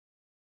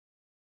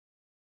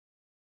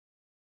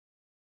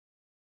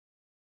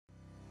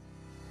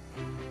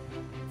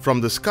From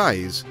the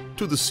skies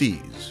to the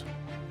seas,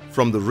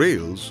 from the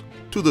rails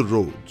to the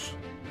roads,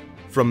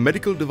 from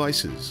medical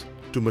devices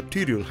to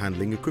material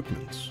handling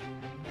equipments,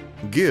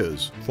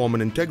 gears form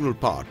an integral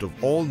part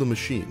of all the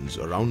machines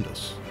around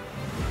us.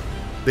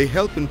 They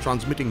help in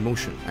transmitting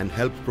motion and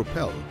help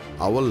propel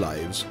our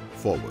lives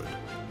forward.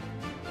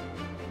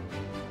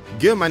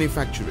 Gear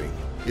manufacturing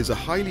is a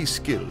highly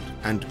skilled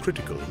and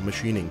critical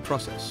machining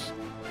process.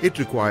 It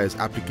requires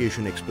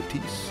application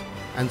expertise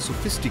and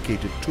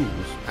sophisticated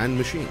tools and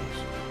machines.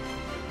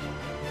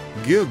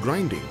 Gear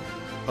grinding,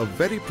 a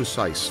very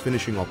precise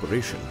finishing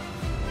operation,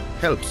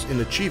 helps in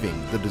achieving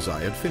the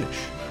desired finish.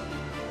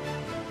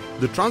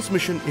 The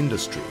transmission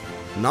industry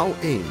now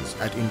aims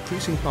at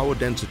increasing power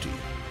density,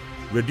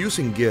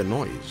 reducing gear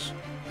noise,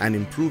 and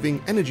improving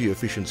energy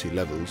efficiency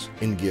levels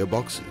in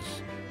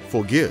gearboxes.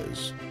 For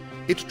gears,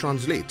 it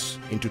translates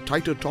into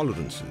tighter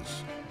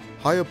tolerances,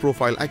 higher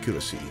profile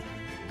accuracy,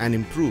 and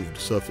improved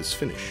surface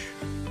finish.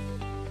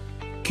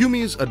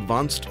 CUMI's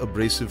advanced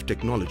abrasive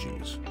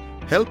technologies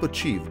help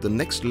achieve the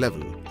next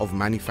level of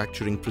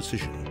manufacturing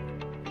precision.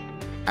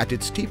 At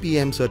its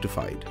TPM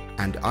certified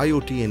and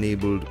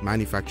IoT-enabled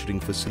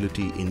manufacturing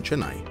facility in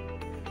Chennai,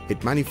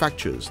 it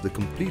manufactures the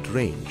complete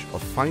range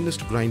of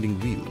finest grinding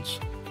wheels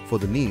for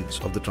the needs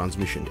of the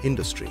transmission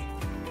industry.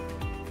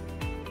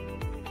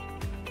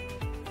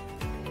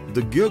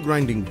 The gear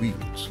grinding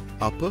wheels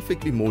are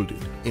perfectly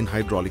molded in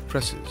hydraulic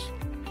presses,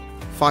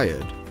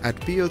 fired at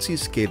PLC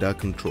SCADA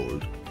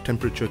controlled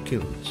temperature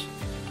kilns,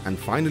 and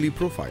finally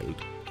profiled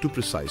to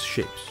precise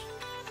shapes.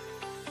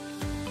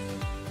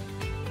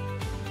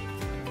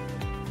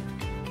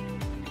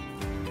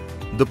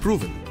 The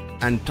proven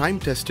and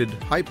time-tested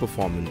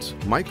high-performance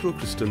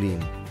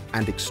microcrystalline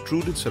and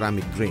extruded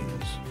ceramic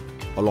grains,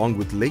 along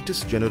with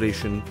latest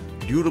generation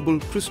durable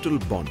crystal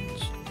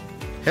bonds,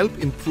 help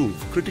improve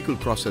critical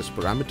process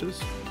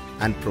parameters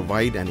and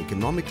provide an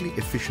economically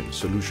efficient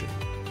solution.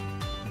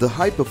 The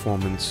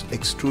high-performance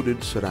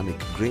extruded ceramic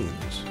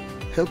grains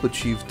help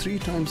achieve 3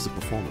 times the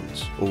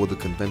performance over the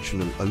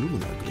conventional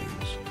alumina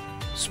grains.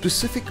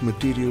 Specific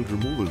material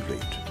removal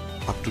rate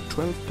up to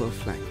 12 per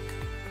flank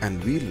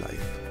and wheel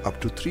life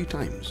up to 3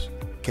 times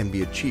can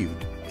be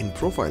achieved in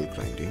profile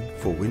grinding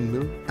for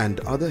windmill and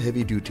other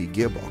heavy-duty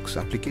gearbox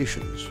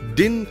applications.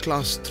 DIN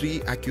Class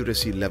 3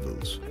 accuracy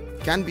levels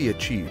can be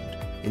achieved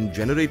in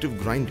generative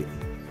grinding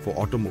for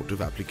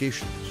automotive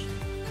applications.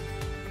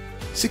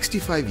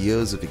 65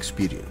 years of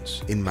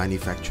experience in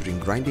manufacturing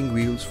grinding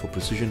wheels for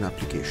precision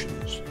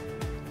applications,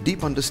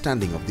 deep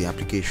understanding of the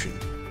application,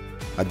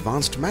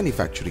 advanced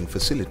manufacturing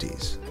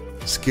facilities,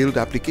 skilled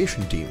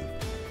application team,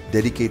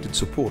 dedicated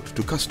support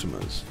to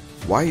customers,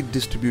 wide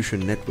distribution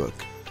network,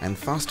 and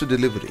faster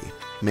delivery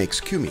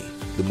makes CUMI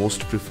the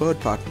most preferred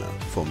partner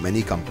for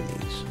many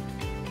companies.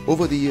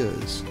 Over the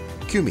years,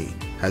 CUMI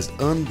has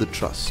earned the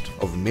trust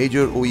of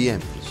major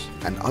OEMs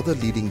and other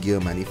leading gear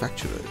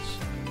manufacturers.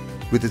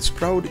 With its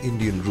proud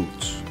Indian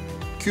roots,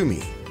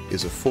 CUMI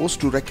is a force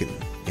to reckon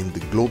in the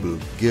global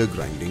gear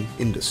grinding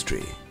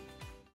industry.